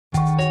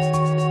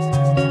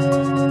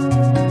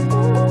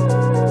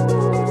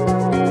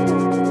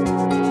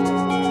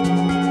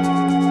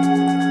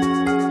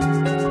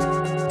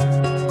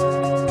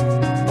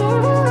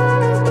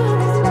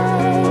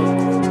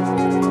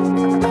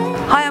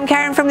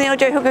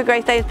the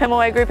Greystanes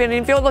PEMULWUY group, and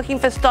if you're looking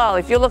for style,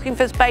 if you're looking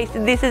for space,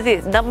 this is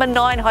it. Number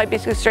 9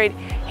 Hibiscus Street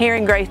here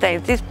in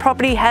Greystanes. This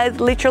property has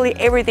literally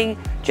everything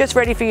just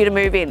ready for you to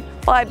move in.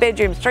 5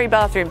 bedrooms, 3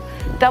 bathrooms,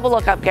 double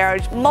lock-up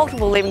garage,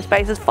 multiple living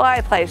spaces,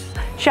 fireplace,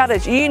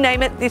 shutters, you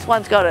name it, this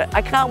one's got it.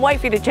 I can't wait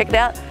for you to check it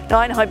out.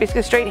 9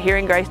 Hibiscus Street here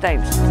in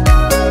Greystanes.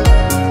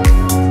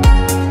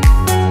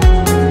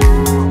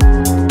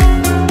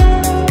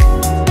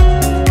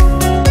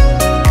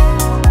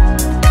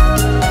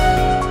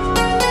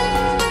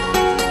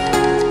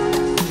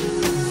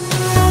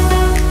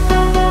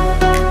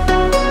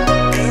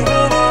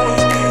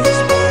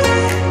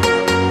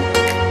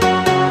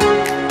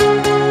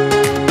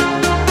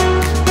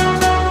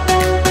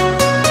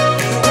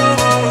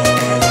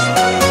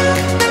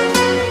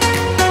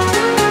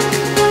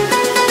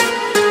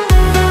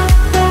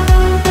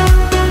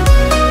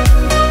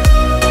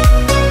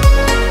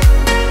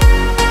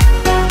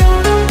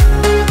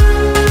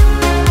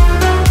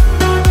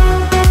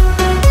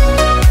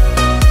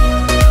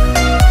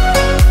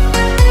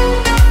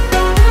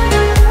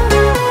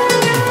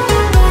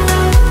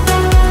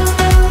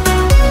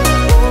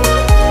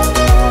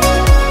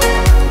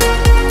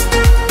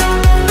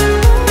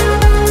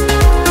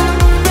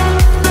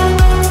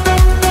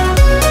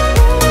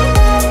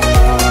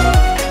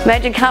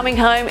 Imagine coming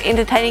home,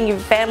 entertaining your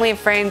family and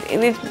friends in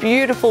this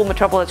beautiful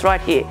metropolis right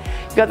here.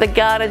 You've got the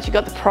gardens, you've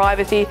got the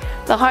privacy.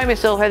 The home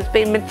itself has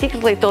been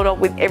meticulously thought of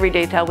with every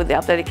detail, with the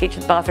updated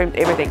kitchens, bathrooms,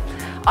 everything.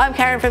 I'm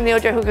Karen from the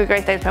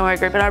Greystanes PEMULWUY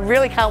group, and I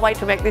really can't wait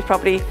to make this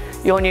property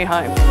your new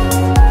home.